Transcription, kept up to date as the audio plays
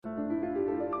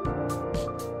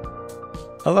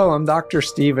Hello, I'm Dr.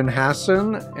 Stephen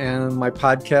Hassan, and my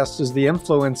podcast is The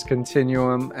Influence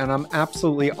Continuum, and I'm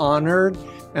absolutely honored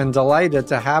and delighted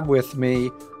to have with me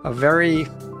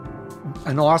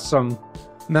an awesome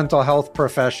mental health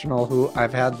professional who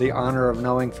I've had the honor of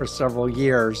knowing for several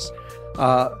years.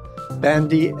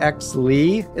 Bandy X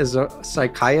is a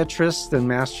psychiatrist and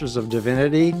Masters of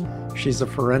Divinity. She's a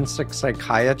forensic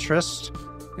psychiatrist,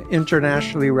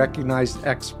 internationally recognized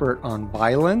expert on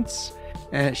violence,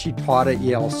 and she taught at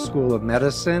Yale School of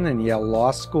Medicine and Yale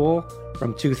Law School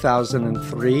from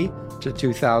 2003 to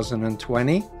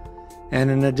 2020.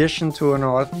 And in addition to an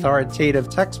authoritative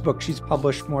textbook, she's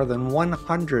published more than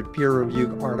 100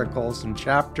 peer-reviewed articles and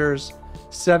chapters,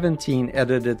 17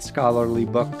 edited scholarly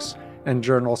books and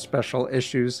journal special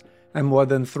issues, and more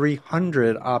than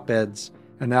 300 op-eds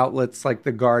in outlets like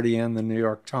The Guardian, The New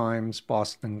York Times,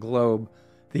 Boston Globe,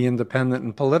 The Independent,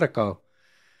 and Politico.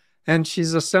 And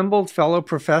she's assembled fellow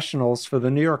professionals for the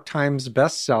New York Times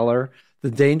bestseller, The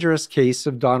Dangerous Case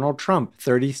of Donald Trump.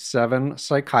 37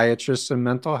 psychiatrists and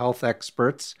mental health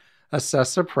experts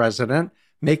assess a president,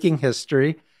 making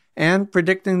history, and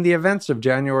predicting the events of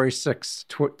January 6,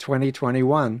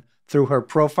 2021 through her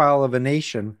Profile of a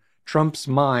Nation, Trump's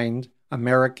Mind,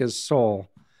 America's Soul.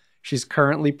 She's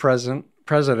currently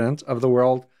president of the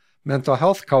World Mental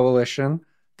Health Coalition.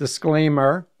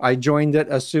 Disclaimer, I joined it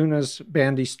as soon as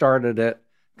Bandy started it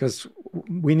because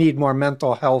we need more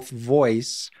mental health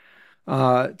voice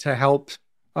to help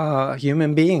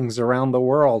human beings around the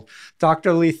world.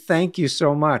 Dr. Lee, thank you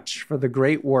so much for the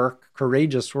great work,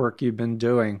 courageous work you've been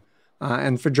doing,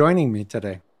 and for joining me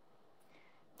today.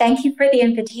 Thank you for the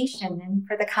invitation and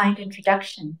for the kind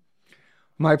introduction.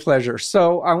 My pleasure.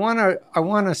 So I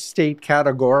want to state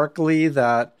categorically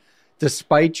that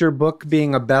despite your book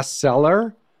being a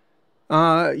bestseller,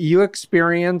 you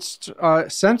experienced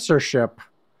censorship.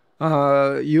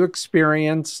 You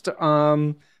experienced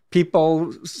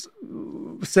people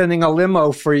sending a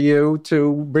limo for you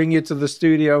to bring you to the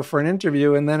studio for an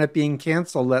interview and then it being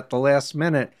canceled at the last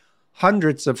minute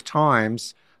hundreds of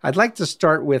times. I'd like to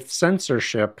start with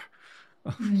censorship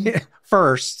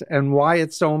first and why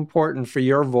it's so important for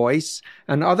your voice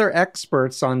and other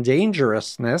experts on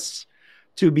dangerousness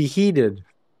to be heeded.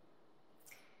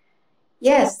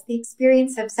 Yes, the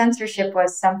experience of censorship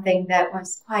was something that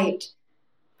was quite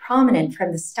prominent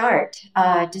from the start,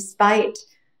 despite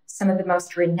some of the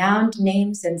most renowned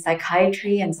names in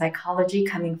psychiatry and psychology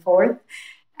coming forth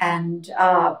and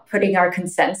putting our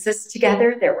consensus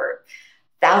together. There were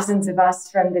thousands of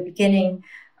us from the beginning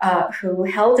who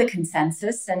held a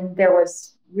consensus, and there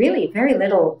was really very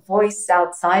little voice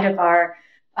outside of our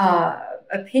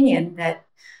opinion that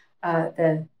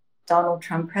the Donald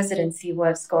Trump presidency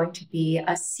was going to be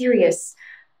a serious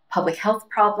public health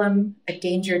problem, a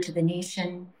danger to the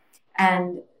nation,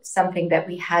 and something that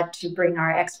we had to bring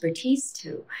our expertise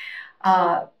to.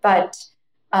 But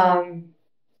the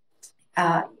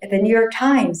New York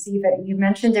Times, even you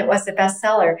mentioned it was a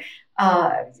bestseller.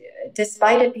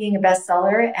 Despite it being a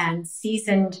bestseller and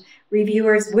seasoned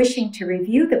reviewers wishing to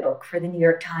review the book for the New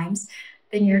York Times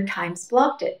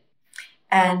blocked it.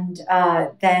 And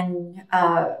then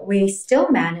we still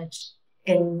managed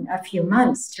in a few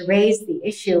months to raise the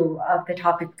issue of the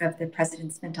topic of the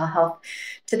president's mental health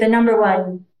to the number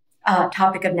one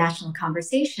topic of national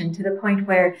conversation, to the point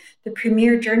where the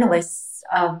premier journalists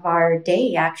of our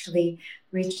day actually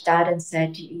reached out and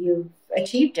said, "You've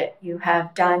achieved it. You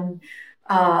have done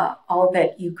all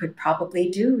that you could probably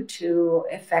do to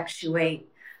effectuate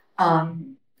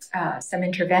some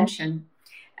intervention."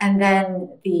 And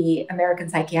then the American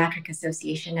Psychiatric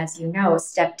Association, as you know,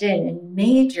 stepped in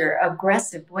major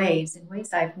aggressive ways, in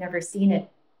ways I've never seen it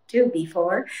do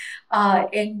before,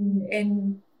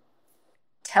 in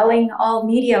telling all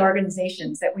media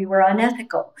organizations that we were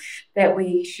unethical, that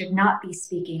we should not be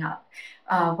speaking up,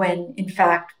 when in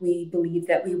fact we believed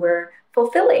that we were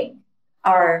fulfilling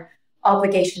our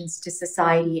obligations to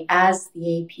society as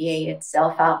the APA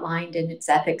itself outlined in its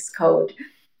ethics code.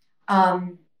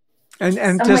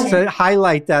 And just to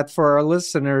highlight that for our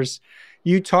listeners,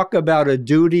 you talk about a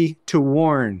duty to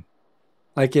warn.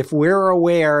 Like if we're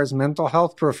aware as mental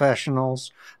health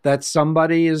professionals that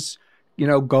somebody is,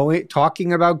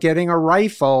 talking about getting a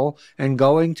rifle and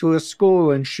going to a school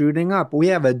and shooting up, we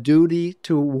have a duty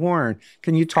to warn.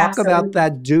 Can you talk about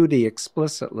that duty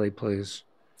explicitly, please?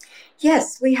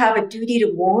 Yes, we have a duty to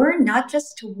warn, not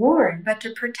just to warn, but to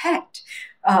protect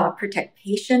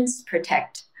patients,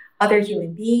 protect other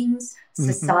human beings,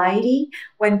 society.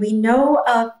 When we know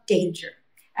of danger,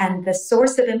 and the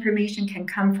source of information can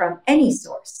come from any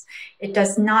source, it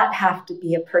does not have to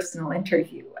be a personal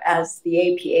interview, as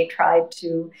the APA tried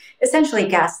to essentially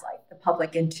gaslight the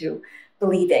public into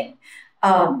believing.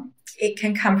 It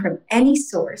can come from any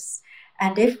source.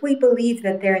 And if we believe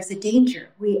that there is a danger,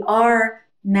 we are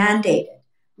mandated,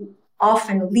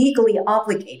 often legally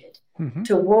obligated,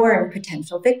 to warn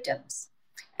potential victims.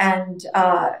 And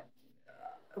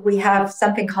we have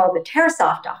something called the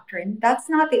Tarasoff Doctrine. That's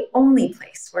not the only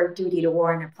place where duty to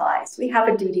warn applies. We have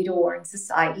a duty to warn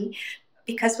society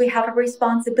because we have a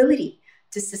responsibility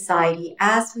to society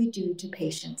as we do to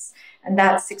patients. And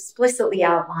that's explicitly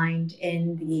outlined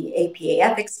in the APA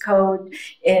Ethics Code,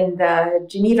 in the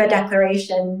Geneva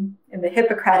Declaration, in the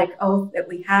Hippocratic Oath, that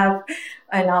we have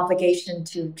an obligation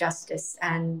to justice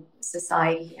and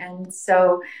society. And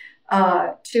so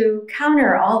to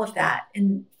counter all of that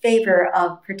in favor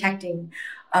of protecting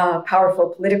a powerful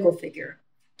political figure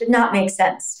did not make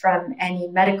sense from any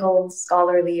medical,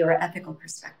 scholarly, or ethical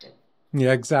perspective.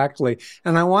 Yeah, exactly.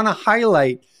 And I want to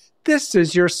highlight, this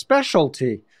is your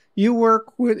specialty. You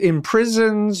work in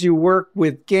prisons, you work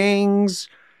with gangs.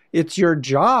 It's your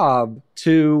job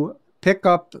to pick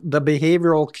up the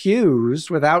behavioral cues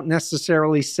without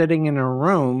necessarily sitting in a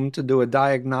room to do a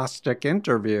diagnostic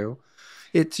interview.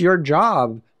 It's your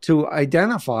job to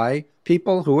identify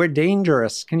people who are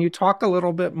dangerous. Can you talk a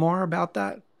little bit more about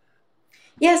that?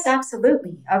 Yes,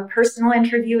 absolutely. A personal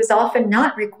interview is often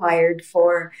not required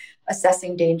for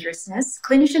assessing dangerousness.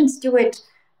 Clinicians do it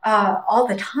all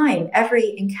the time.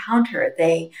 Every encounter,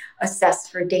 they assess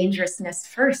for dangerousness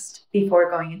first before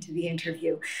going into the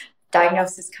interview.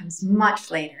 Diagnosis comes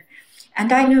much later. And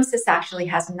diagnosis actually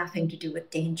has nothing to do with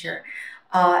danger.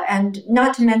 And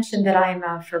not to mention that I'm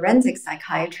a forensic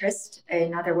psychiatrist.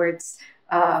 In other words,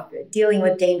 dealing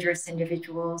with dangerous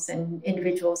individuals and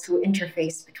individuals who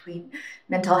interface between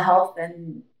mental health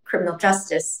and criminal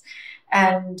justice.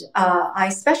 And I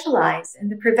specialize in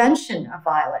the prevention of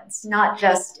violence, not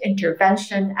just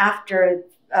intervention after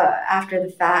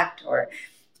the fact or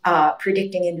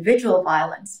predicting individual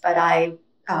violence, but I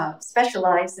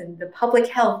specialize in the public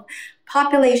health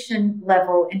population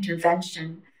level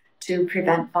intervention to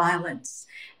prevent violence.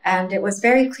 And it was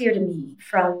very clear to me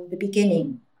from the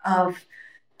beginning of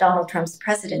Donald Trump's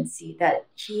presidency that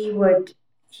he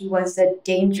was a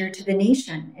danger to the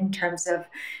nation in terms of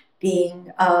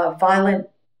being a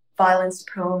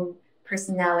violence-prone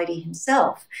personality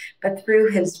himself, but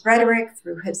through his rhetoric,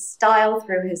 through his style,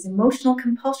 through his emotional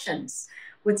compulsions,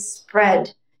 would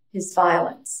spread his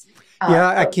violence.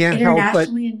 I can't help but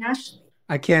internationally and nationally.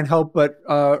 I can't help but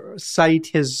cite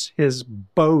his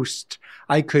boast.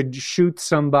 I could shoot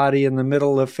somebody in the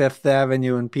middle of Fifth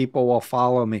Avenue and people will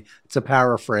follow me. It's a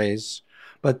paraphrase.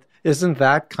 But isn't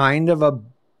that kind of a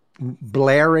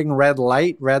blaring red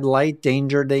light,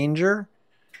 danger, danger?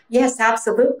 Yes,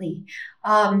 absolutely.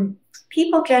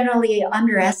 People generally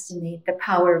underestimate the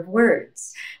power of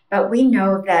words, but we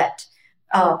know that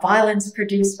violence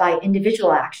produced by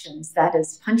individual actions, that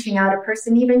is punching out a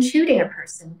person, even shooting a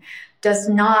person, does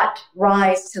not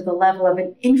rise to the level of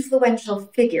an influential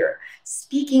figure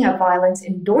speaking of violence,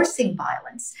 endorsing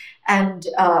violence, and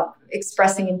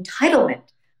expressing entitlement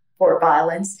for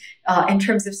violence in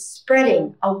terms of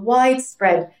spreading a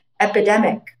widespread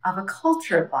epidemic of a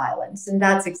culture of violence. And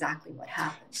that's exactly what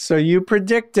happened. So you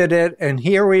predicted it, and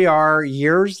here we are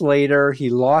years later. He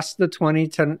lost the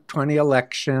 2020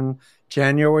 election.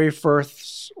 January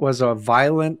 1st was a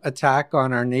violent attack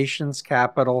on our nation's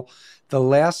capital. The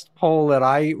last poll that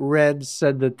I read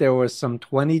said that there was some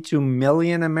 22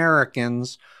 million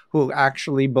Americans who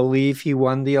actually believe he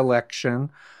won the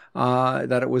election,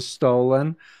 that it was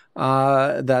stolen,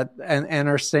 and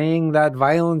are saying that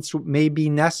violence may be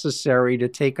necessary to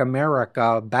take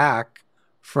America back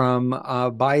from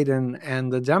Biden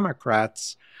and the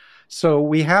Democrats. So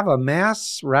we have a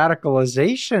mass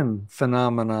radicalization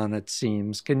phenomenon, it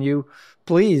seems. Can you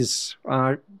please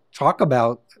talk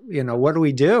about, what do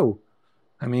we do?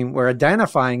 I mean, we're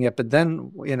identifying it, but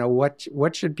then,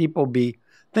 what should people be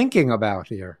thinking about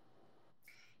here?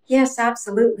 Yes,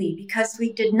 absolutely, because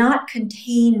we did not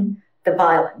contain the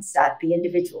violence at the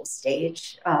individual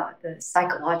stage, the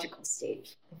psychological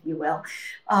stage, if you will.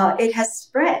 It has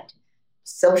spread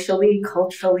socially,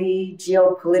 culturally,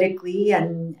 geopolitically,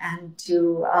 and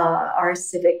to our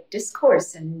civic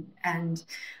discourse. And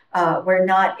we're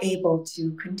not able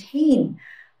to contain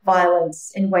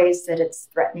violence in ways that it's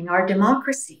threatening our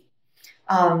democracy.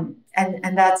 And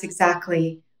that's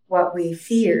exactly what we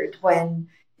feared when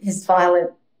his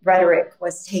violent rhetoric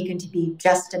was taken to be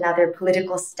just another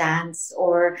political stance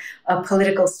or a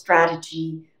political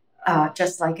strategy,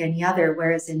 just like any other,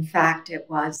 whereas in fact it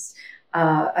was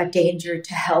a danger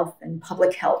to health and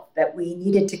public health that we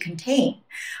needed to contain.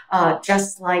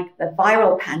 Just like the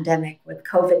viral pandemic with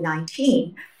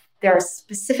COVID-19, there are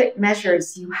specific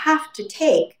measures you have to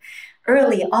take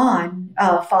early on,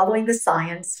 following the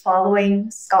science, following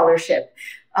scholarship,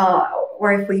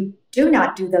 or if we do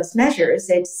not do those measures,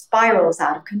 it spirals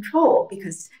out of control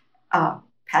because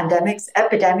pandemics,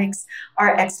 epidemics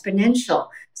are exponential.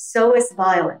 So is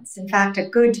violence. In fact, a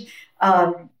good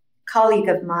colleague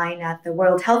of mine at the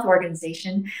World Health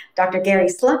Organization, Dr. Gary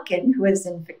Slutkin, who is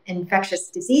an infectious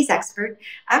disease expert,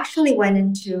 actually went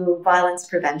into violence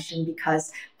prevention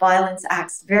because violence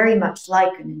acts very much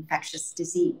like an infectious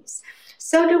disease.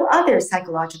 So do other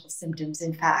psychological symptoms,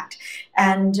 in fact.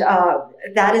 And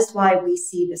that is why we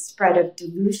see the spread of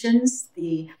delusions,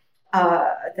 the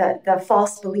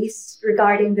false beliefs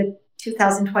regarding the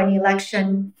 2020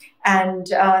 election, and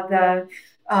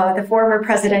the former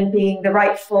president being the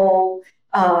rightful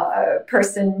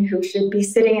person who should be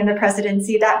sitting in the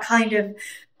presidency. That kind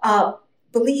of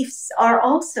beliefs are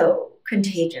also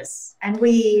contagious. And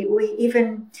we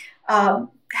even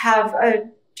have a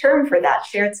term for that,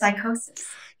 shared psychosis.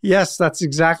 Yes, that's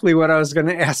exactly what I was going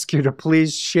to ask you to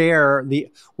please share.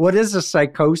 What is a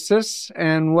psychosis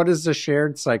and what is a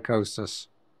shared psychosis?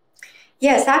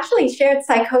 Yes, actually, shared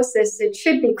psychosis, it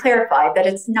should be clarified that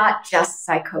it's not just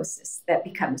psychosis that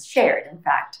becomes shared. In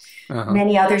fact,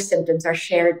 many other symptoms are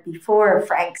shared before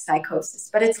frank psychosis,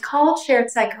 but it's called shared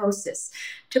psychosis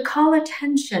to call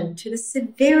attention to the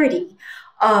severity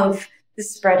of the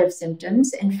spread of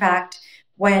symptoms. In fact,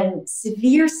 when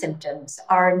severe symptoms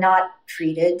are not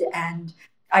treated, and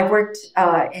I've worked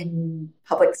in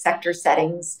public sector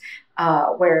settings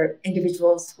where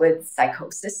individuals with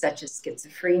psychosis, such as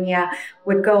schizophrenia,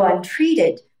 would go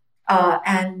untreated.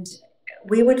 And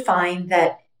we would find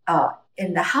that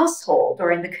in the household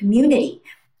or in the community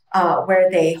where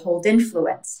they hold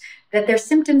influence, that their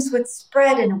symptoms would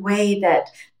spread in a way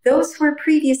that those who are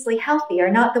previously healthy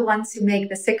are not the ones who make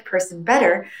the sick person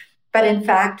better. But in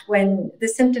fact, when the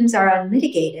symptoms are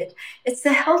unmitigated, it's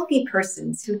the healthy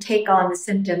persons who take on the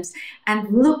symptoms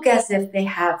and look as if they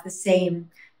have the same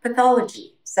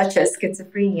pathology, such as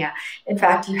schizophrenia. In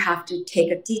fact, you have to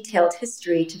take a detailed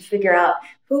history to figure out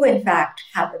who, in fact,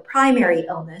 had the primary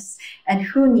illness and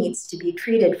who needs to be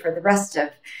treated for the rest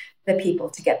of the people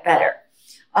to get better.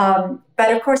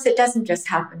 But of course, it doesn't just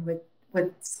happen with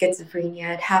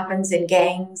schizophrenia. It happens in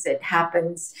gangs. It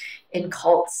happens in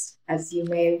cults, as you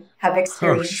may have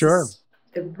experienced. Oh, sure.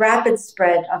 The rapid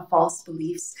spread of false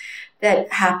beliefs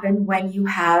that happen when you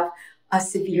have a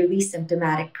severely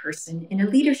symptomatic person in a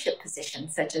leadership position,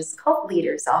 such as cult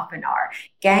leaders often are,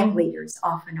 gang leaders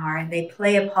often are, and they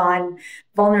play upon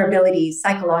vulnerabilities,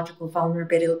 psychological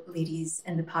vulnerabilities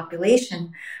in the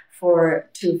population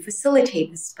to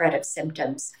facilitate the spread of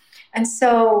symptoms. And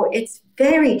so it's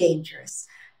very dangerous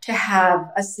to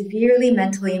have a severely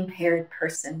mentally impaired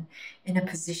person in a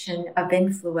position of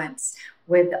influence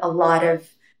with a lot of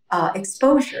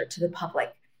exposure to the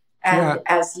public. And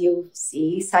as you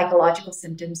see, psychological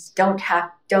symptoms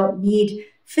don't need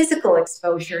physical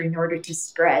exposure in order to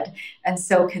spread, and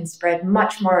so can spread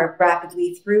much more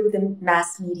rapidly through the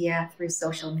mass media, through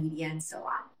social media, and so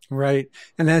on. Right.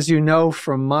 And as you know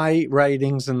from my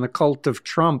writings in the cult of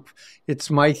Trump, it's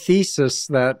my thesis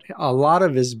that a lot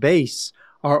of his base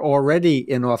are already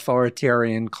in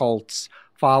authoritarian cults,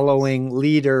 following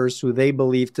leaders who they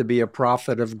believe to be a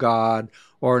prophet of God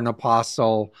or an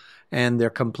apostle, and they're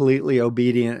completely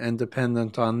obedient and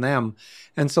dependent on them.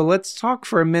 And so let's talk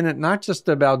for a minute, not just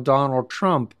about Donald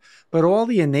Trump, but all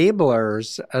the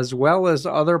enablers, as well as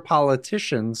other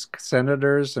politicians,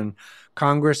 senators and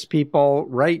Congress people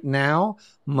right now,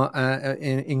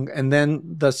 and then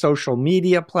the social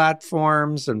media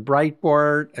platforms and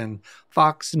Breitbart and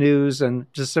Fox News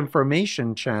and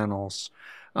disinformation channels.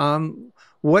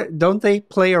 What don't they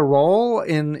play a role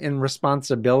in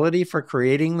responsibility for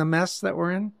creating the mess that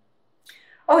we're in?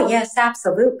 Oh, yes,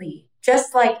 absolutely.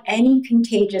 Just like any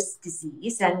contagious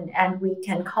disease, and we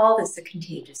can call this a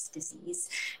contagious disease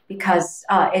because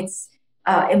it's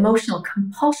emotional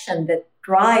compulsion that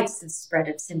drives the spread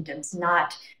of symptoms,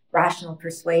 not rational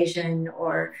persuasion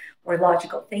or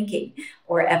logical thinking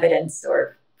or evidence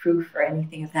or proof or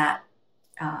anything of that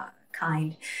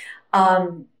kind.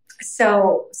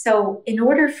 So in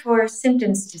order for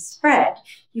symptoms to spread,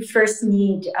 you first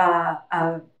need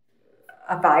a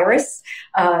virus,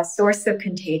 a source of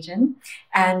contagion,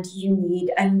 and you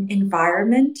need an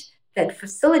environment that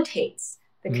facilitates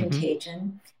the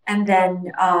contagion, and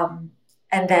then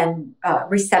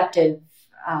receptive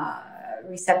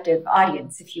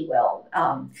audience, if you will,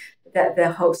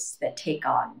 the hosts that take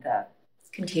on the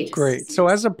contagious disease. Great. So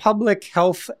as a public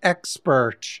health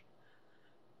expert,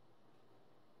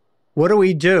 what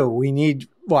do? We need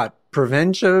what?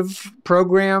 Preventive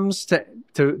programs to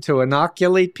to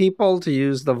inoculate people, to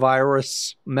use the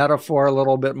virus metaphor a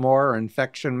little bit more, or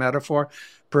infection metaphor.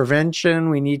 Prevention,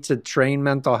 we need to train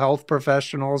mental health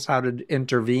professionals how to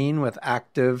intervene with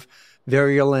active,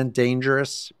 virulent,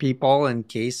 dangerous people and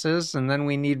cases. And then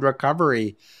we need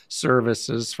recovery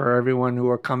services for everyone who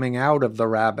are coming out of the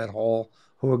rabbit hole,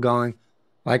 who are going,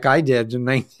 like I did in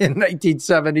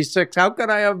 1976. How could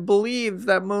I have believed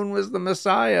that Moon was the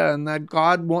Messiah and that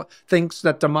God thinks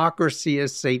that democracy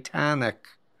is satanic,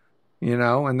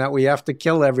 and that we have to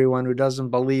kill everyone who doesn't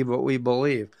believe what we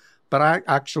believe? But I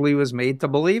actually was made to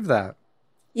believe that.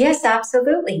 Yes,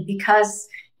 absolutely, because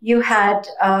you had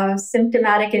a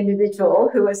symptomatic individual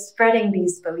who was spreading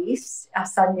these beliefs,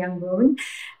 Sun Myung Moon.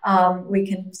 We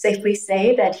can safely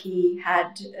say that he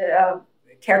had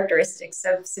characteristics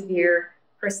of severe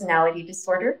personality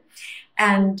disorder,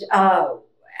 and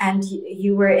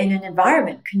you were in an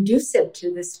environment conducive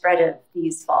to the spread of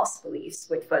these false beliefs,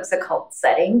 which was a cult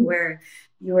setting where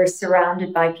you were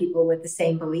surrounded by people with the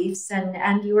same beliefs,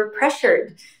 and you were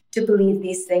pressured to believe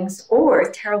these things,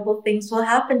 or terrible things will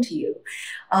happen to you.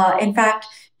 In fact,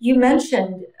 you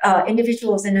mentioned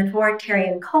individuals in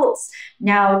authoritarian cults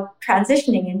now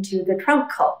transitioning into the Trump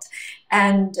cult.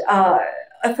 And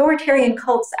authoritarian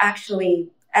cults actually,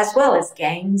 as well as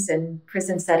gangs and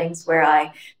prison settings where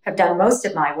I have done most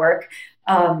of my work,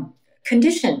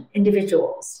 condition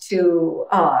individuals to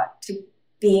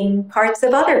being parts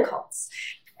of other cults.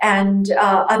 And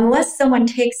unless someone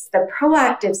takes the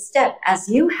proactive step, as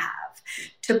you have,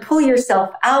 to pull yourself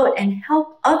out and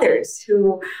help others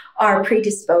who are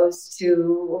predisposed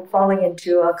to falling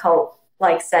into a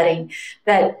cult-like setting,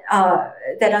 that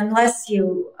unless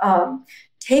you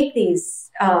take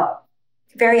these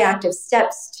very active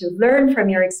steps to learn from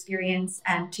your experience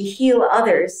and to heal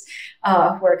others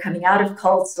who are coming out of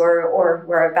cults or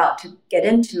who are about to get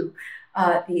into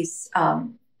these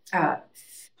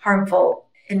harmful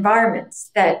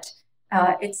environments, that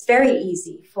it's very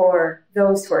easy for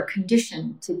those who are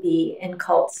conditioned to be in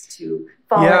cults to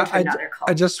fall into another cult.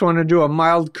 I just want to do a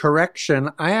mild correction.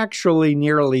 I actually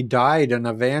nearly died in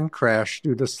a van crash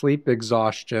due to sleep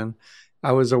exhaustion.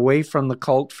 I was away from the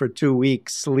cult for 2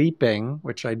 weeks sleeping,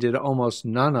 which I did almost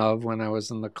none of when I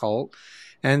was in the cult.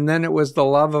 And then it was the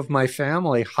love of my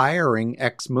family hiring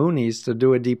ex-Moonies to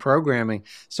do a deprogramming.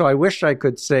 So I wish I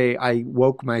could say I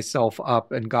woke myself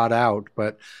up and got out,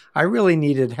 but I really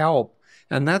needed help.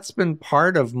 And that's been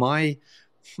part of my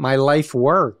life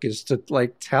work, is to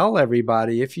tell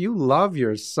everybody, if you love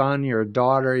your son, your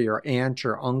daughter, your aunt,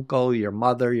 your uncle, your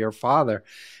mother, your father,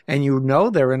 and you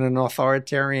know they're in an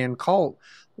authoritarian cult,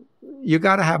 you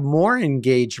got to have more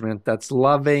engagement that's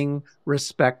loving,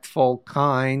 respectful,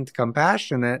 kind,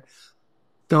 compassionate.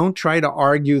 Don't try to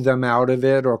argue them out of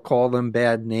it or call them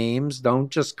bad names.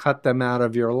 Don't just cut them out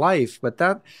of your life. But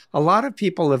that a lot of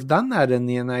people have done that in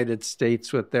the United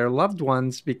States with their loved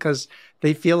ones because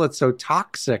they feel it's so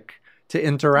toxic to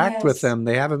interact with them.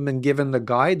 They haven't been given the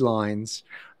guidelines,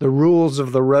 the rules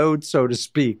of the road, so to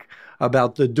speak,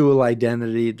 about the dual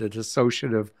identity, the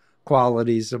dissociative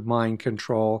qualities of mind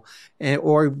control,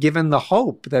 or given the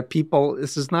hope that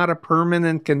this is not a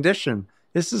permanent condition.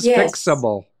 This is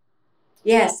fixable.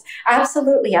 Yes,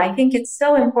 absolutely. I think it's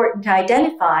so important to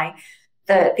identify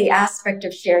the aspect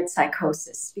of shared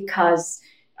psychosis because,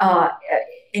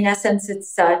 in essence,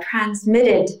 it's a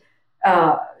transmitted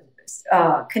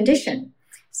condition.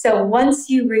 So once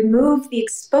you remove the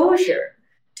exposure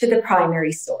to the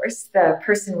primary source, the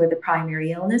person with the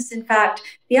primary illness, in fact,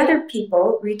 the other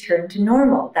people return to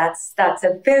normal. That's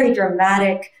a very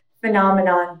dramatic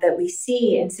phenomenon that we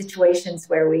see in situations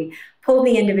where we pull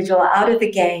the individual out of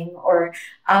the gang or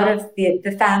out of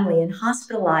the family and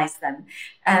hospitalize them,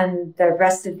 and the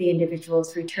rest of the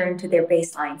individuals return to their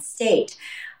baseline state.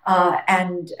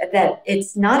 And that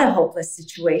it's not a hopeless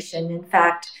situation. In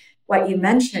fact, what you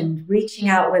mentioned, reaching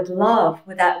out with love,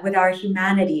 with our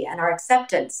humanity and our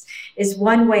acceptance, is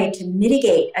one way to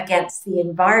mitigate against the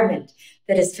environment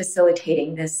that is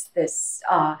facilitating this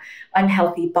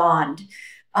unhealthy bond.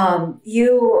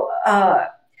 You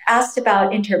asked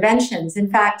about interventions.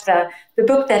 In fact, the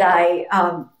book that I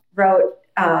wrote,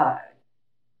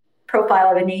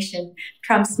 Profile of a Nation,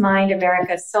 Trump's Mind,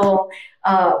 America's Soul,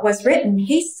 was written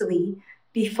hastily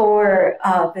before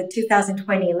the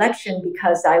 2020 election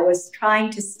because I was trying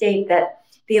to state that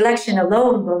the election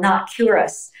alone will not cure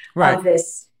us of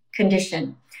this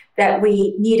condition, that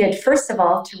we needed, first of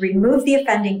all, to remove the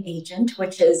offending agent,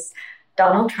 which is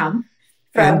Donald Trump,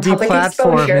 from and public deplatform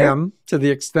exposure. him to the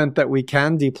extent that we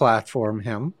can deplatform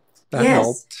him. That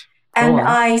helped. And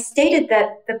I stated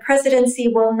that the presidency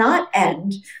will not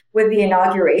end with the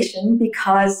inauguration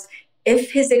because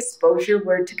if his exposure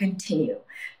were to continue,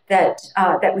 that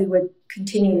we would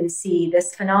continue to see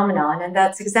this phenomenon, and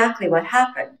that's exactly what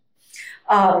happened.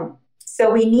 So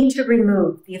we need to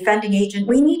remove the offending agent.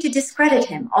 We need to discredit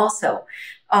him also.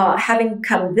 Having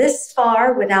come this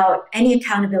far without any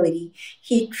accountability,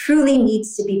 he truly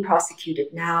needs to be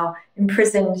prosecuted now,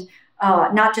 imprisoned,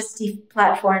 not just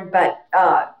deplatformed, but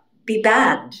be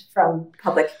banned from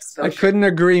public exposure. I couldn't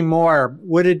agree more.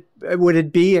 Would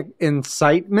it be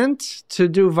incitement to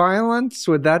do violence?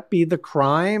 Would that be the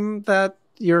crime that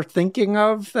you're thinking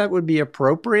of that would be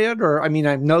appropriate? Or, I mean,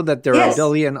 I know that there are a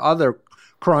billion other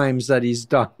crimes that he's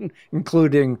done,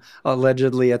 including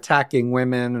allegedly attacking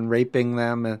women and raping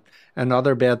them and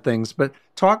other bad things. But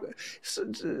talk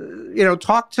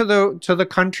to the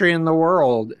country and the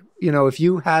world. You know, if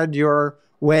you had your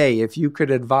way, if you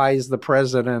could advise the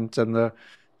president and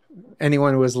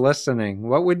anyone who was listening,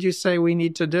 what would you say we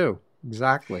need to do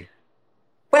exactly?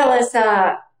 Well, as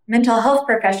a mental health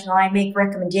professional, I make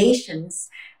recommendations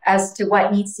as to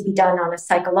what needs to be done on a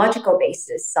psychological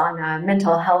basis, on a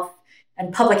mental health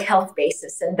and public health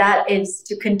basis, and that is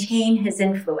to contain his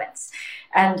influence.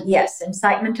 And yes,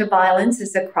 incitement to violence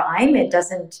is a crime. It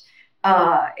doesn't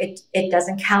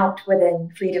count within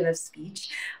freedom of speech.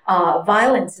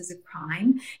 Violence is a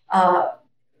crime,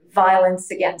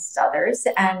 violence against others,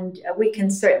 and we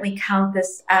can certainly count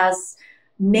this as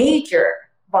major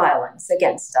violence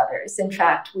against others. In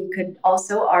fact, we could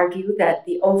also argue that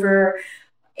the over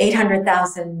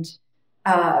 800,000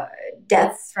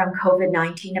 deaths from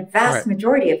COVID-19, a vast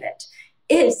majority of it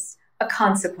is a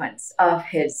consequence of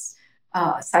his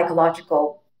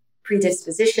psychological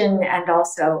predisposition and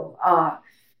also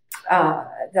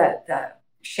the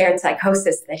shared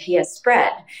psychosis that he has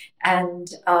spread. And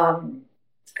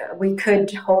we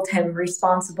could hold him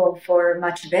responsible for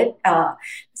much of it.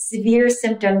 Severe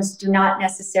symptoms do not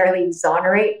necessarily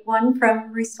exonerate one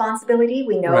from responsibility.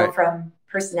 We know from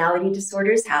personality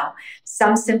disorders how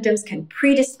some symptoms can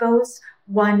predispose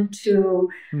one to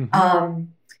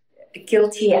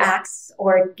guilty acts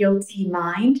or guilty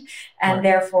mind, and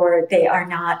therefore they are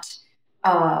not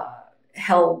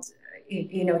held,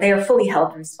 they are fully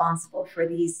held responsible for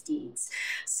these deeds.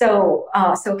 So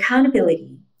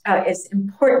accountability is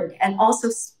important, and also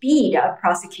speed of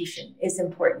prosecution is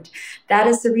important. That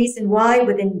is the reason why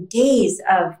within days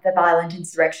of the violent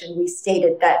insurrection, we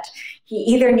stated that he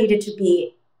either needed to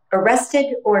be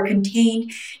arrested or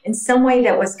contained in some way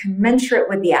that was commensurate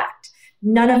with the act.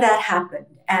 None of that happened.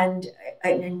 And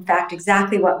in fact,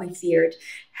 exactly what we feared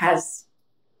has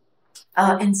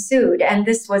ensued. And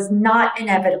this was not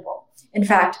inevitable. In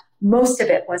fact, most of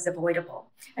it was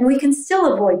avoidable. And we can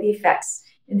still avoid the effects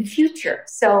in the future.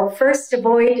 So first,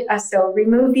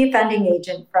 remove the offending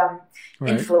agent from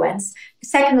influence.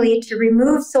 Secondly, to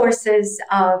remove sources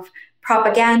of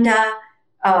propaganda,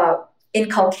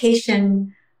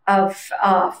 inculcation of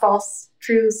false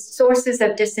truths, sources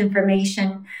of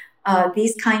disinformation.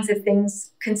 These kinds of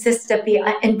things consist of the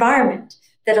environment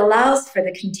that allows for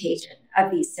the contagion of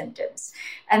these symptoms.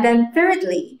 And then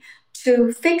thirdly,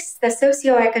 to fix the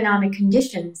socioeconomic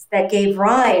conditions that gave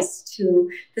rise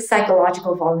to the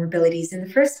psychological vulnerabilities in the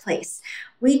first place.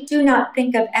 We do not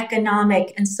think of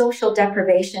economic and social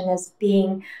deprivation as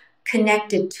being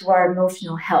connected to our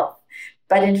emotional health,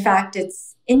 but in fact,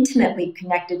 it's intimately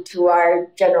connected to our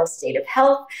general state of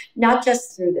health, not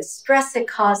just through the stress it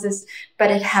causes, but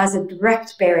it has a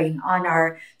direct bearing on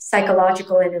our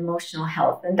psychological and emotional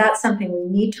health. And that's something we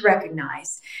need to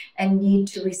recognize and need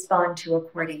to respond to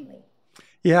accordingly.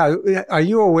 Yeah. Are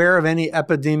you aware of any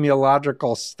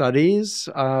epidemiological studies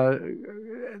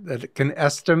that can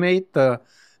estimate the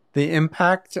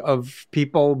impact of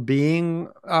people being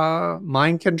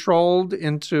mind controlled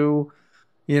into,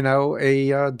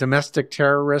 a domestic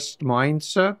terrorist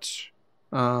mindset?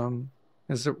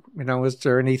 Is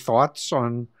there any thoughts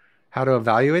on how to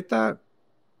evaluate that?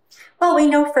 Well, we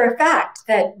know for a fact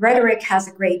that rhetoric has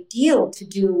a great deal to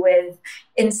do with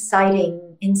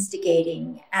inciting,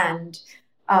 instigating, and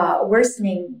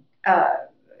worsening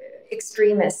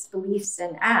extremist beliefs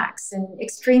and acts. And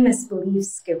extremist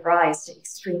beliefs give rise to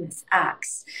extremist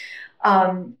acts.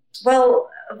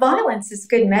 Violence is a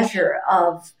good measure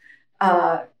of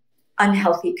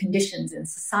unhealthy conditions in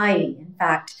society. In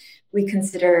fact, we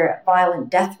consider violent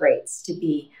death rates to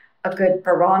be a good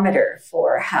barometer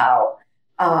for how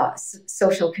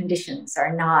social conditions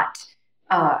are not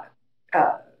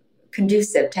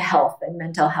conducive to health and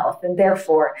mental health, and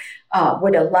therefore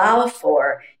would allow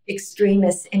for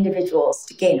extremist individuals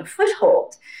to gain a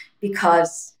foothold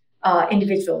because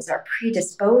individuals are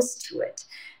predisposed to it.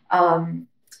 And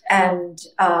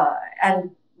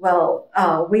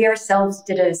we ourselves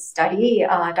did a study.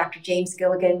 Dr. James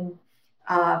Gilligan,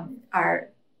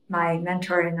 my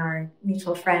mentor and our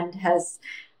mutual friend, has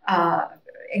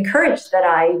encouraged that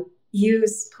I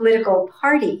use political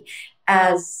party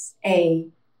as a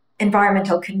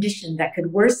environmental condition that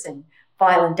could worsen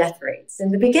violent death rates.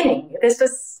 In the beginning, this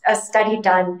was a study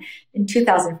done in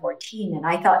 2014, and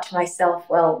I thought to myself,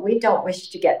 well, we don't wish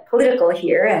to get political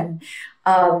here, and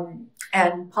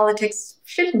politics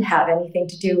shouldn't have anything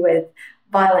to do with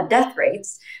violent death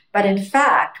rates. But in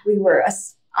fact,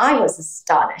 I was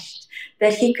astonished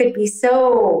that he could be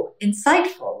so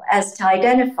insightful as to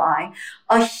identify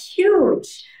a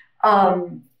huge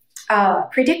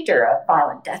predictor of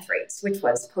violent death rates, which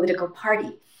was political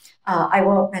party. I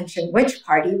won't mention which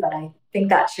party, but I think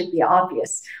that should be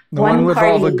obvious. The one with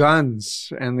all the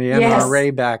guns and the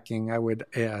NRA backing, I would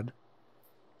add.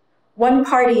 One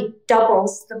party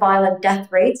doubles the violent death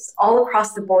rates all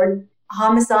across the board,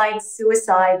 homicides,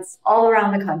 suicides, all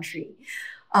around the country,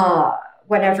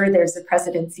 whenever there's a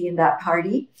presidency in that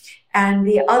party. And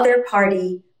the other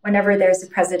party, whenever there's a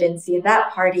presidency in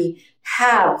that party,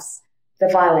 halves the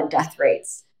violent death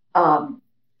rates,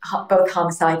 both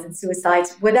homicides and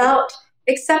suicides, without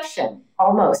exception,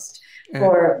 almost,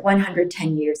 for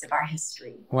 110 years of our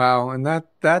history. Wow, and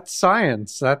that's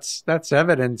science. That's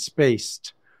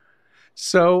evidence-based.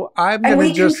 So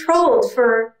we controlled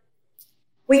for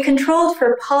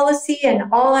policy and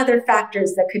all other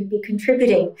factors that could be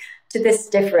contributing to this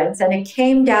difference, and it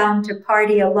came down to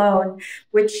party alone,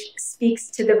 which speaks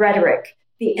to the rhetoric,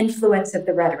 the influence of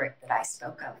the rhetoric that I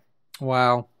spoke of.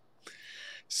 Wow.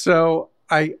 So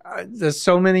there's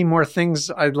so many more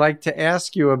things I'd like to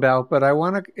ask you about, but I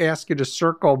want to ask you to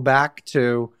circle back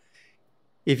to,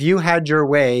 if you had your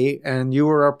way and you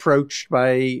were approached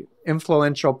by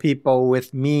influential people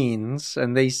with means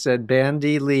and they said,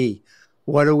 Bandy Lee,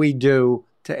 what do we do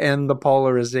to end the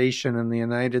polarization in the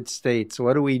United States?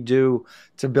 What do we do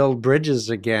to build bridges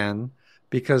again?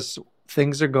 Because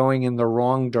things are going in the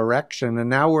wrong direction. And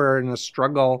now we're in a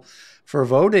struggle for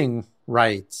voting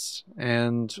rights.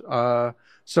 And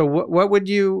so what would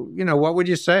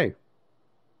you say?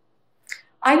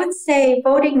 I would say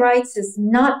voting rights is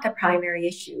not the primary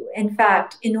issue. In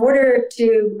fact, in order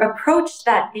to approach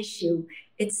that issue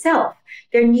itself,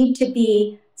 there need to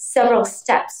be several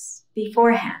steps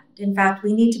beforehand. In fact,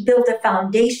 we need to build a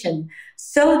foundation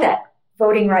so that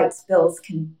voting rights bills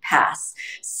can pass,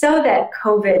 so that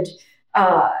COVID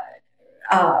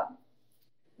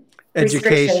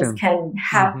restrictions can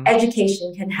have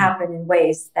education can happen in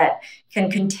ways that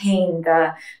can contain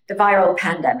the viral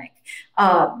pandemic.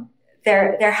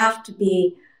 There have to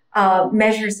be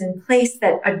measures in place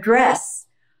that address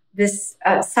this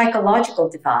psychological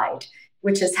divide,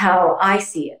 which is how I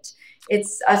see it.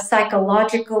 It's a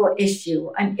psychological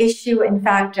issue, an issue, in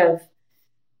fact, of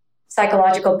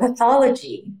psychological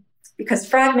pathology, because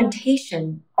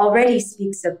fragmentation already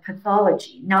speaks of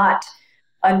pathology, not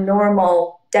a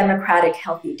normal, democratic,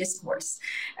 healthy discourse.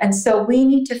 And so we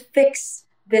need to fix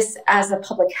this as a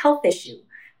public health issue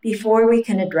before we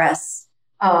can address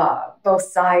both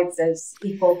sides as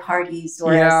equal parties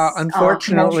or as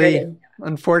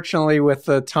unfortunately, with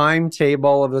the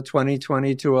timetable of the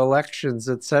 2022 elections,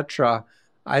 etc.,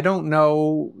 I don't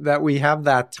know that we have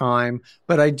that time.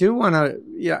 But I do want to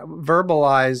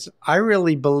verbalize, I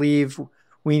really believe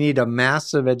we need a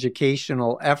massive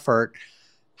educational effort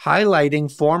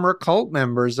highlighting former cult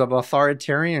members of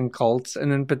authoritarian cults,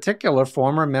 and in particular,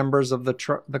 former members of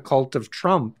the cult of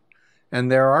Trump.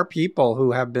 And there are people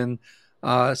who have been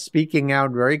speaking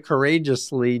out very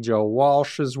courageously. Joe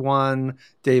Walsh is one.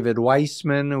 David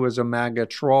Weissman, who was a MAGA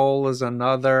troll, is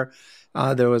another.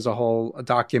 There was a whole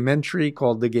documentary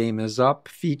called The Game Is Up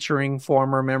featuring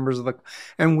former members of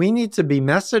and we need to be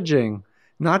messaging,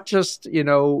 not just,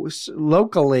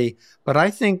 locally, but I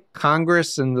think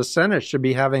Congress and the Senate should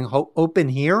be having open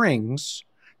hearings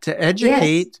to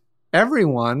educate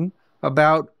everyone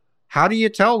about how do you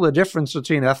tell the difference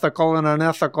between ethical and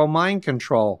unethical mind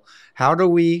control? How do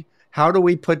we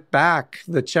put back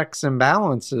the checks and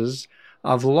balances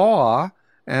of law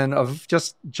and of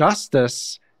just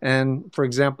justice? And, for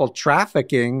example,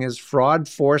 trafficking is fraud,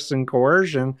 force, and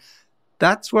coercion.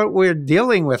 That's what we're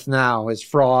dealing with now, is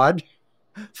fraud,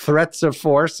 threats of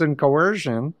force, and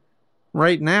coercion.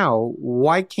 Right now,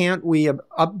 why can't we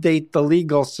update the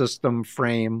legal system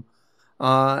frame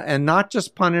and not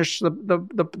just punish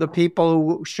the people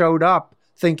who showed up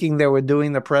thinking they were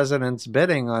doing the president's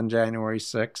bidding on January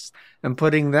 6th and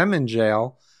putting them in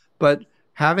jail, but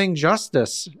having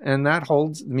justice, and that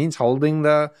means holding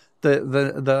the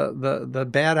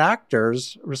bad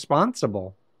actors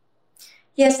responsible.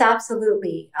 Yes,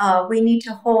 absolutely. We need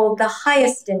to hold the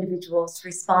highest individuals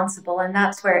responsible, and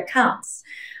that's where it counts.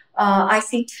 I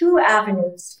see two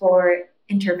avenues for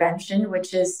intervention,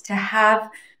 which is to have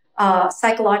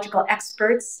psychological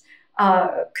experts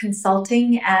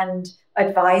consulting and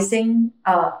advising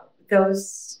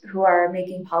those who are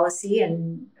making policy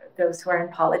and those who are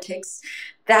in politics.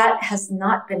 That has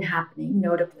not been happening,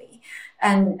 notably.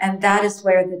 And that is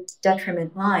where the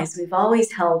detriment lies. We've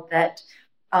always held that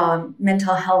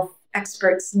mental health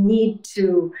experts need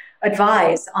to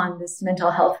advise on this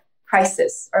mental health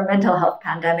crisis or mental health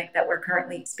pandemic that we're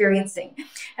currently experiencing.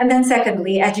 And then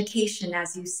secondly, education,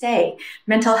 as you say.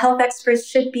 Mental health experts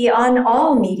should be on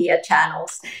all media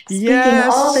channels, speaking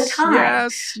all the time.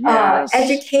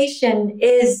 Education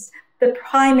is the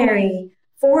primary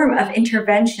form of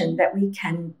intervention that we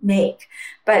can make.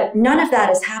 But none of that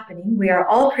is happening. We are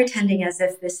all pretending as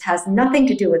if this has nothing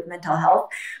to do with mental health,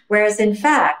 whereas in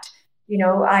fact,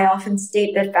 I often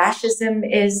state that fascism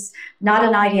is not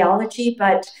an ideology,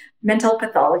 but mental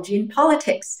pathology in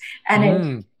politics. And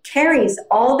it carries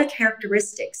all the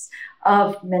characteristics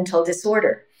of mental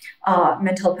disorder,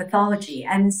 mental pathology.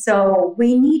 And so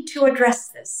we need to address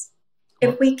this.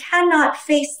 If we cannot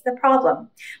face the problem,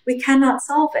 we cannot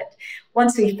solve it.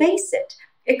 Once we face it,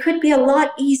 it could be a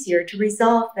lot easier to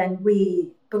resolve than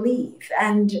we believe.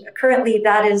 And currently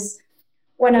that is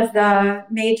one of the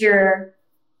major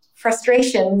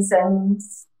frustrations and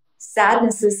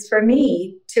sadnesses for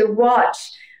me, to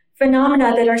watch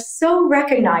phenomena that are so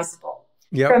recognizable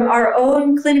from our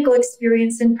own clinical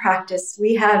experience and practice.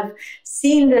 We have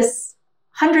seen this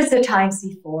hundreds of times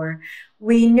before.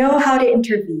 We know how to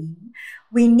intervene.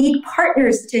 We need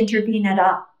partners to intervene at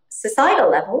a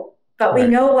societal level, but we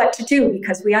know what to do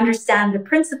because we understand the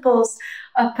principles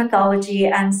of pathology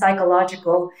and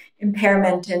psychological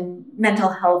impairment and mental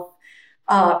health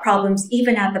problems,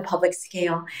 even at the public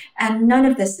scale. And none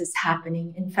of this is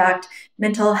happening. In fact,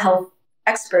 mental health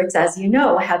experts, as you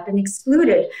know, have been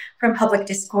excluded from public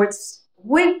discourse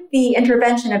with the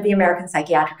intervention of the American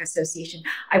Psychiatric Association.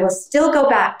 I will still go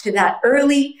back to that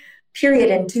early period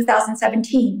in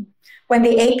 2017 when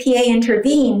the APA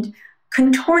intervened,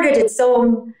 contorted its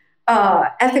own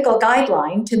ethical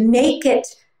guideline to make it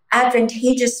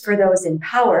advantageous for those in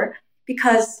power,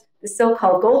 because the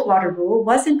so-called Goldwater Rule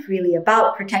wasn't really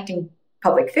about protecting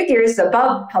public figures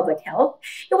above public health.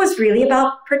 It was really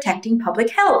about protecting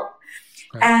public health.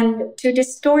 Right. And to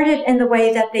distort it in the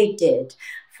way that they did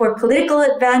for political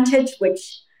advantage,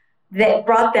 which that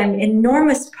brought them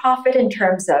enormous profit in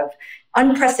terms of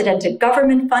unprecedented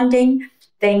government funding.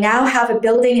 They now have a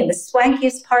building in the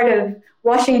swankiest part of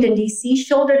Washington, D.C.,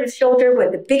 shoulder to shoulder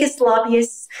with the biggest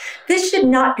lobbyists. This should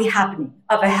not be happening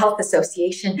of a health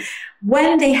association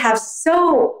when they have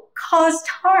so caused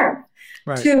harm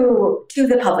to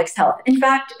the public's health. In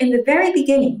fact, in the very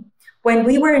beginning, when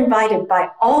we were invited by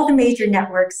all the major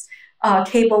networks,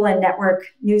 cable and network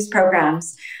news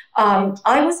programs,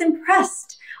 I was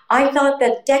impressed. I thought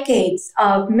that decades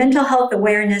of mental health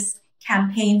awareness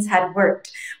campaigns had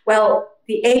worked. Well,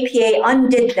 the APA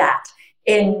undid that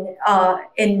in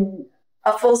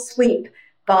a full sweep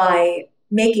by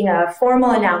making a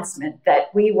formal announcement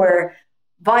that we were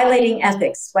violating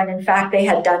ethics when in fact they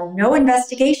had done no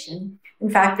investigation. In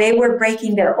fact, they were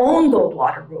breaking their own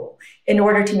Goldwater Rule in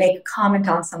order to make a comment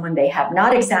on someone they have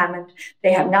not examined,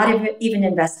 they have not even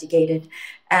investigated,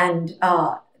 and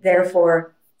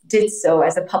therefore did so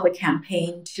as a public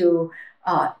campaign to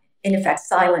in effect,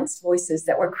 silence voices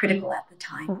that were critical at the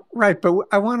time. Right, but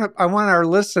I want our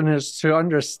listeners to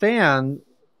understand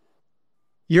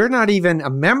you're not even a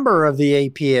member of the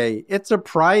APA. It's a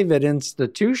private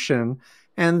institution,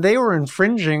 and they were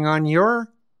infringing on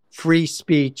your free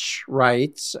speech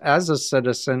rights as a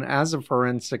citizen, as a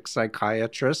forensic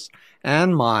psychiatrist,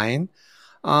 and mine.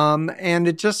 And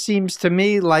it just seems to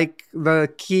me like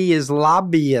the key is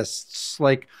lobbyists,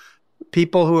 like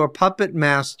people who are puppet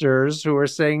masters who are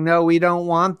saying, no, we don't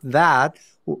want that.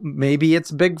 Maybe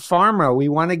it's big pharma. We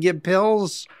want to give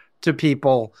pills to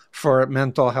people for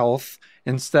mental health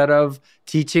instead of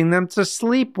teaching them to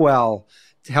sleep well,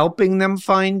 helping them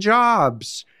find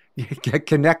jobs,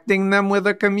 connecting them with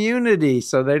a community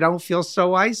so they don't feel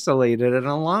so isolated and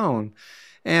alone.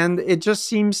 And it just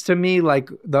seems to me like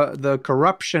the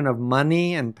corruption of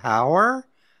money and power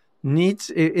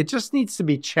just needs to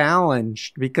be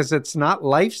challenged because it's not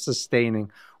life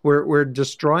sustaining. We're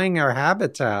destroying our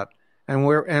habitat and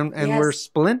we're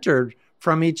splintered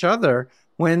from each other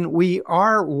when we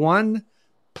are one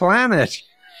planet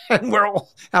and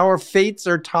our fates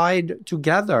are tied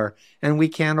together, and we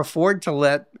can't afford to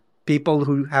let people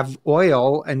who have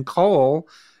oil and coal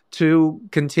to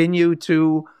continue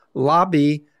to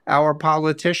lobby our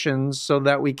politicians so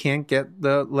that we can't get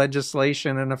the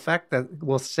legislation in effect that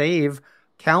will save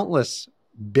countless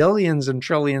billions and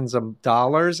trillions of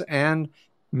dollars and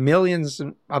millions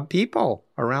of people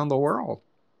around the world.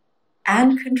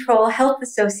 And control health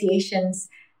associations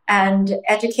and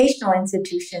educational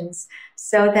institutions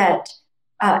so that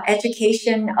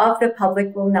education of the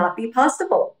public will not be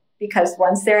possible. Because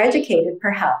once they're educated,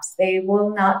 perhaps they will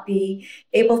not be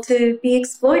able to be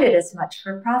exploited as much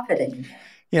for profit anymore.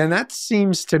 Yeah, and that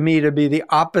seems to me to be the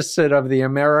opposite of the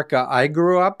America I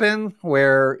grew up in,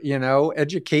 where,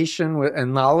 education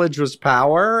and knowledge was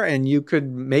power, and you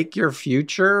could make your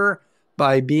future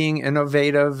by being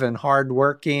innovative and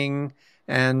hardworking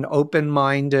and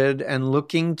open-minded and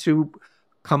looking to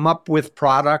come up with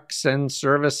products and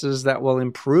services that will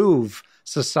improve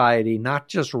society, not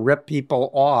just rip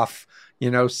people off,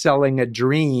 selling a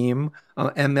dream,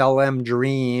 MLM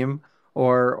dream,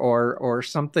 or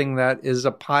something that is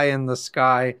a pie in the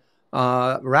sky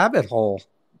rabbit hole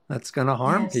that's going to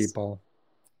harm people.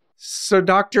 So,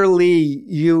 Dr. Lee,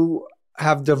 you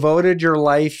have devoted your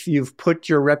life, you've put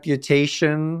your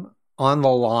reputation on the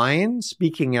line,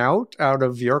 speaking out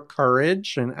of your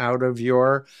courage and out of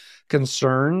your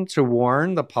concern to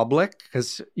warn the public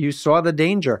because you saw the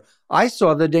danger. I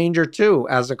saw the danger too.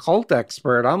 As a cult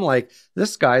expert, I'm like,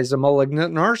 this guy's a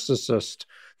malignant narcissist.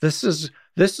 This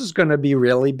is going to be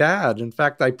really bad. In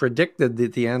fact, I predicted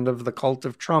at the end of the cult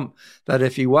of Trump that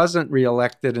if he wasn't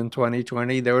reelected in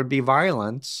 2020, there would be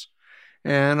violence.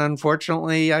 And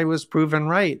unfortunately, I was proven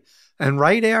right. And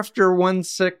right after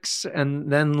 1/6,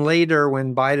 and then later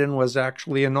when Biden was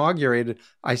actually inaugurated,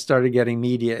 I started getting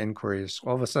media inquiries.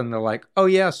 All of a sudden, they're like, "Oh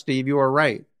yeah, Steve, you were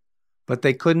right," but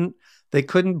they couldn't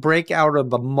break out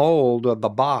of the mold of the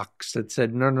box that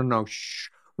said, "No, shh,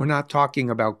 we're not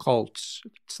talking about cults.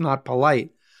 It's not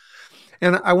polite."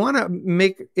 And I want to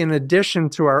make, in addition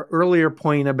to our earlier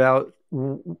point about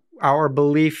our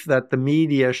belief that the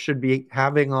media should be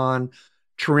having on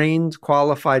trained,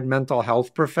 qualified mental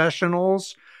health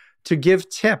professionals to give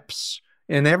tips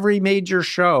in every major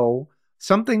show,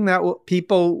 something that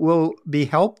people will be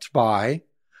helped by.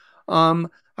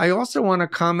 I also want to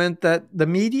comment that the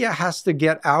media has to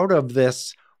get out of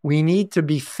this. We need to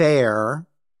be fair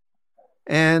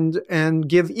and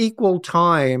give equal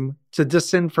time to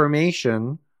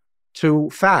disinformation to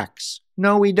facts.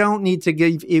 No, we don't need to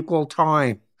give equal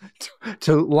time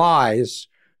to lies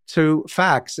to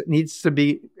facts. It needs to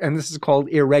be, and this is called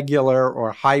irregular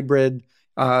or hybrid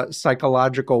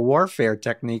psychological warfare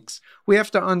techniques. We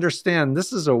have to understand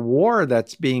this is a war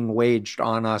that's being waged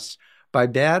on us by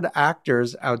bad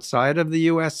actors outside of the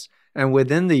U.S. and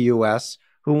within the U.S.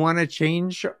 who want to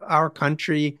change our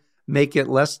country, make it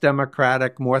less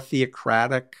democratic, more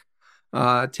theocratic,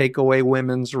 take away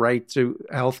women's right to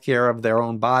health care of their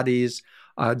own bodies,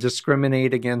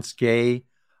 discriminate against gay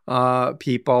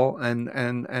people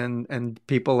and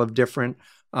people of different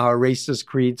races,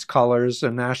 creeds, colors,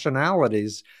 and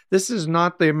nationalities. This is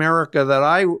not the America that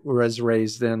I was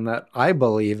raised in, that I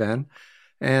believe in.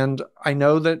 And I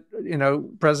know that,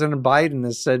 President Biden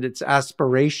has said it's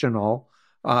aspirational,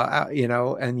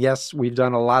 and yes, we've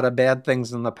done a lot of bad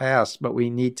things in the past, but we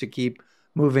need to keep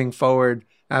moving forward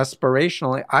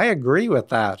aspirationally. I agree with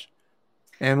that.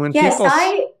 And when yes, people...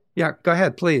 Yeah, go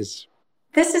ahead, please.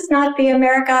 This is not the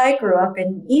America I grew up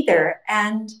in either.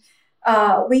 And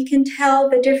we can tell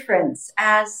the difference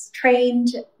as trained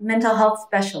mental health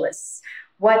specialists.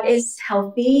 What is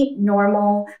healthy,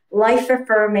 normal,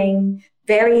 life-affirming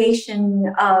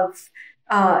variation of,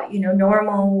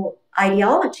 normal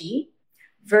ideology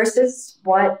versus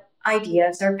what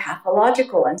ideas are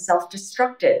pathological and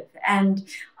self-destructive. And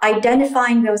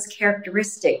identifying those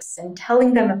characteristics and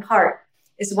telling them apart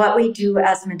is what we do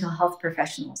as mental health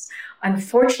professionals.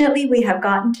 Unfortunately, we have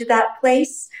gotten to that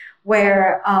place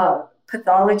where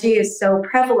pathology is so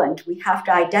prevalent. We have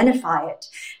to identify it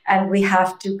and we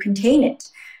have to contain it.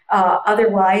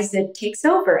 Otherwise, it takes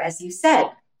over, as you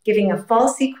said, giving a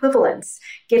false equivalence,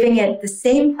 giving it the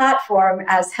same platform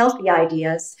as healthy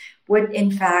ideas would, in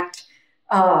fact,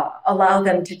 allow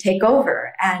them to take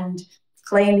over and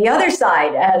claim the other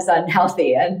side as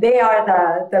unhealthy. And they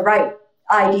are the right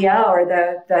idea or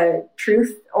the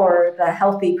truth or the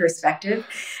healthy perspective.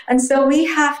 And so we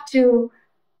have to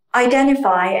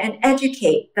identify and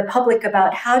educate the public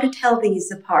about how to tell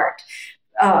these apart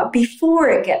before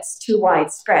it gets too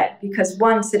widespread, because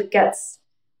once it gets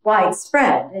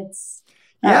widespread, it's,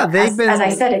 as I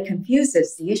said, it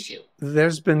confuses the issue.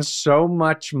 There's been so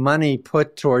much money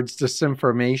put towards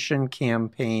disinformation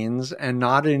campaigns and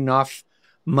not enough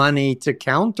money to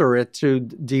counter it, to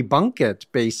debunk it,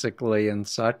 basically, and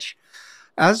such.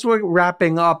 As we're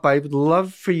wrapping up, I would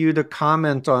love for you to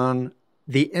comment on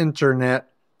the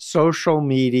internet, social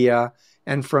media,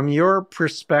 and from your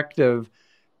perspective,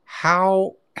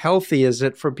 how healthy is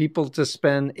it for people to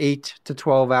spend 8 to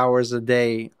 12 hours a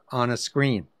day on a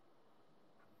screen?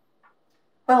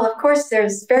 Well, of course,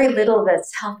 there's very little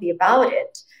that's healthy about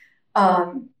it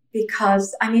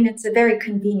because, I mean, it's a very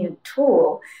convenient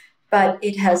tool, but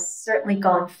it has certainly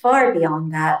gone far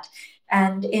beyond that.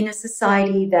 And in a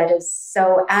society that is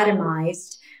so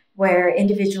atomized, where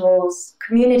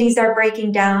communities are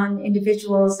breaking down,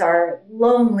 individuals are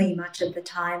lonely much of the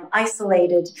time,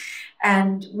 isolated,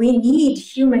 and we need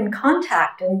human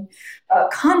contact and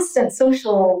constant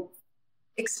social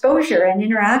exposure and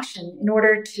interaction in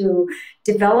order to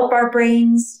develop our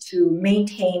brains, to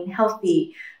maintain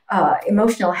healthy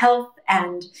emotional health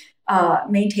and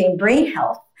maintain brain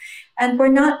health. And we're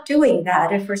not doing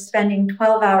that if we're spending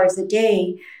 12 hours a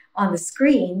day on the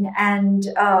screen, and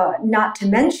not to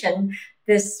mention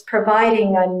this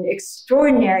providing an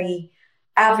extraordinary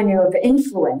avenue of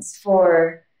influence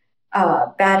for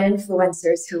bad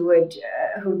influencers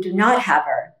who do not have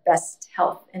our best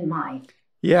health in mind.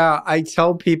 Yeah, I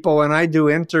tell people when I do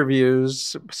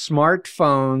interviews,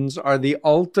 smartphones are the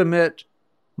ultimate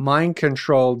mind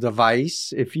control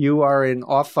device. If you are an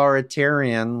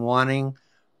authoritarian wanting,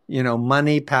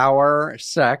 money, power,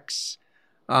 sex,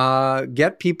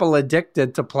 get people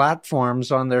addicted to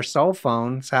platforms on their cell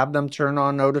phones, have them turn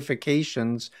on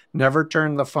notifications, never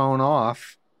turn the phone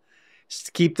off,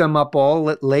 keep them up all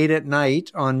late at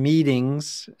night on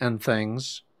meetings and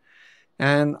things.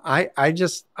 And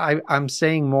I'm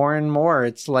saying more and more,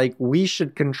 it's like we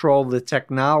should control the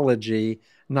technology,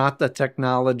 not the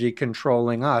technology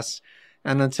controlling us.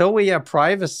 And until we have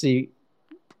privacy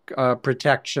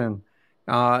protection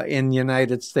in the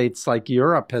United States, like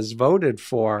Europe has voted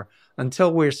for,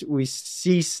 until we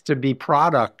cease to be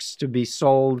products to be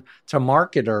sold to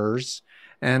marketers,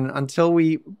 and until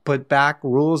we put back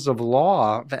rules of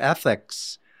law, of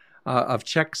ethics, of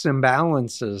checks and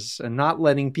balances, and not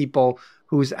letting people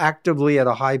who's actively at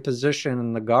a high position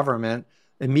in the government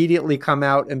immediately come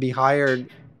out and be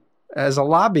hired as a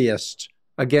lobbyist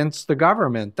against the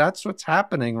government. That's what's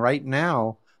happening right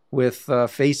now with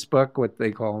Facebook, what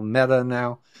they call Meta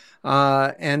now,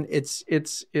 and it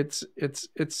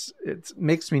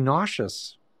makes me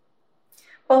nauseous.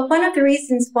 Well, one of the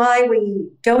reasons why we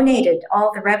donated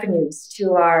all the revenues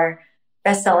to our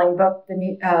best-selling book,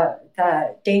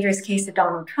 The Dangerous Case of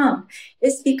Donald Trump,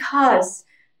 is because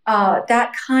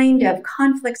that kind of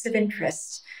conflicts of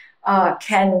interest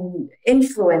can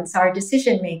influence our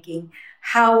decision-making,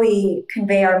 how we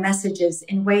convey our messages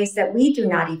in ways that we do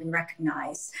not even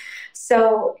recognize.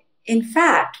 So, in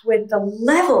fact, with the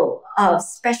level of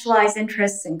specialized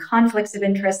interests and conflicts of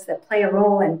interest that play a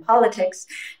role in politics,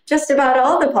 just about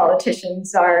all the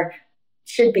politicians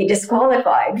should be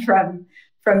disqualified from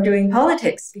doing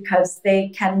politics because they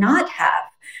cannot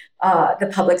have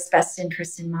the public's best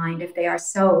interest in mind if they are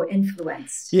so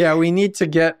influenced. Yeah, we need to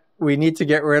get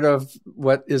rid of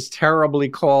what is terribly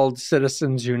called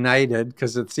Citizens United,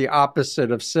 because it's the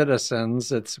opposite of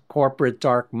citizens. It's corporate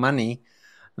dark money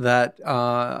that's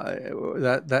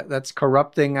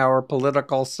corrupting our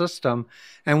political system.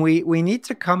 And we need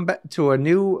to come back to a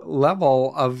new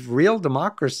level of real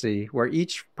democracy where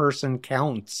each person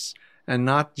counts and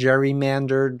not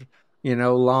gerrymandered,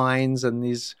 lines and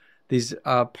these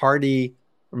party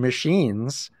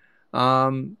machines.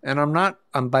 And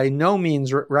I'm by no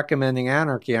means recommending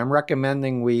anarchy. I'm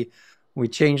recommending we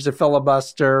change the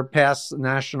filibuster, pass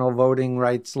national voting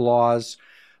rights laws,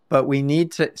 but we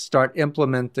need to start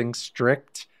implementing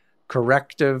strict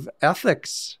corrective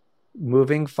ethics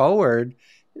moving forward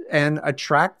and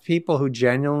attract people who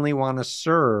genuinely want to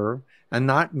serve and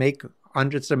not make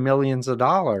hundreds of millions of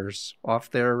dollars off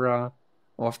their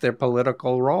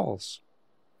political roles.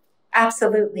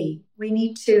 Absolutely. We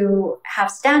need to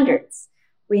have standards.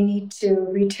 We need to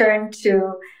return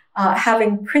to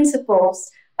having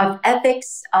principles of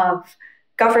ethics, of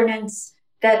governance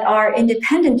that are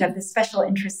independent of the special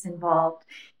interests involved.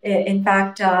 In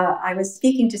fact, I was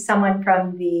speaking to someone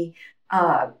from the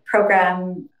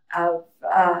program of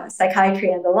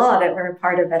psychiatry and the law that we're a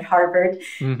part of at Harvard,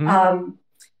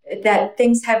 that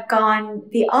things have gone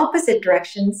the opposite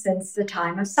direction since the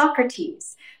time of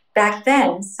Socrates. Back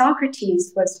then,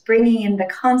 Socrates was bringing in the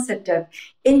concept of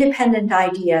independent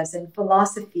ideas and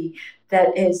philosophy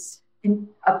that is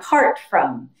apart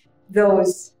from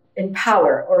those in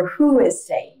power or who is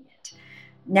saying it.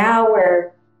 Now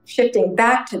we're shifting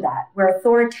back to that, where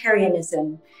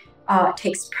authoritarianism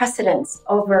takes precedence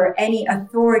over any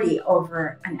authority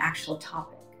over an actual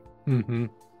topic. Mm-hmm.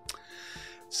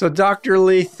 So, Dr.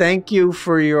 Lee, thank you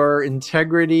for your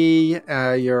integrity,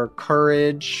 your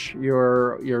courage,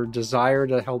 your desire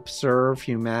to help serve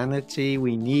humanity.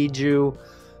 We need you.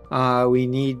 We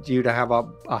need you to have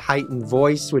a heightened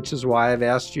voice, which is why I've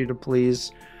asked you to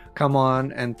please come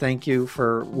on. And thank you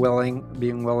for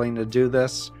being willing to do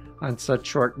this on such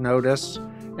short notice.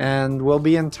 And we'll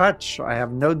be in touch. I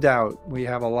have no doubt we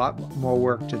have a lot more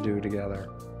work to do together.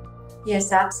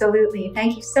 Yes, absolutely.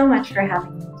 Thank you so much for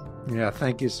having me. Yeah,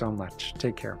 thank you so much.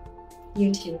 Take care.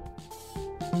 You too.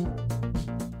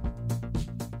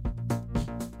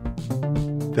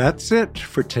 That's it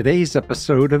for today's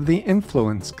episode of the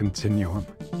Influence Continuum.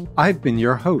 I've been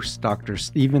your host, Dr.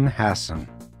 Stephen Hassan.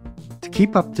 To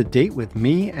keep up to date with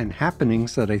me and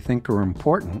happenings that I think are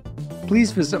important,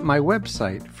 please visit my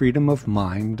website,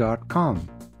 freedomofmind.com.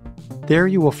 There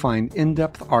you will find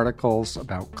in-depth articles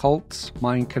about cults,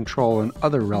 mind control, and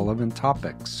other relevant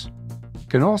topics.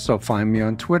 You can also find me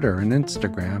on Twitter and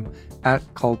Instagram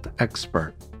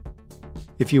 @cultexpert.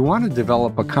 If you want to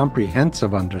develop a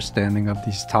comprehensive understanding of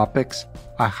these topics,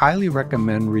 I highly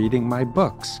recommend reading my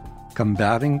books,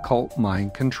 Combating Cult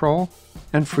Mind Control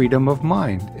and Freedom of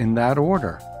Mind, in that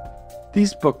order.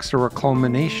 These books are a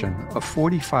culmination of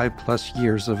 45 plus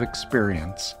years of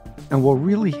experience and will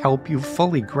really help you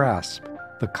fully grasp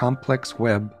the complex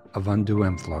web of undue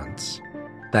influence.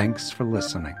 Thanks for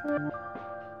listening.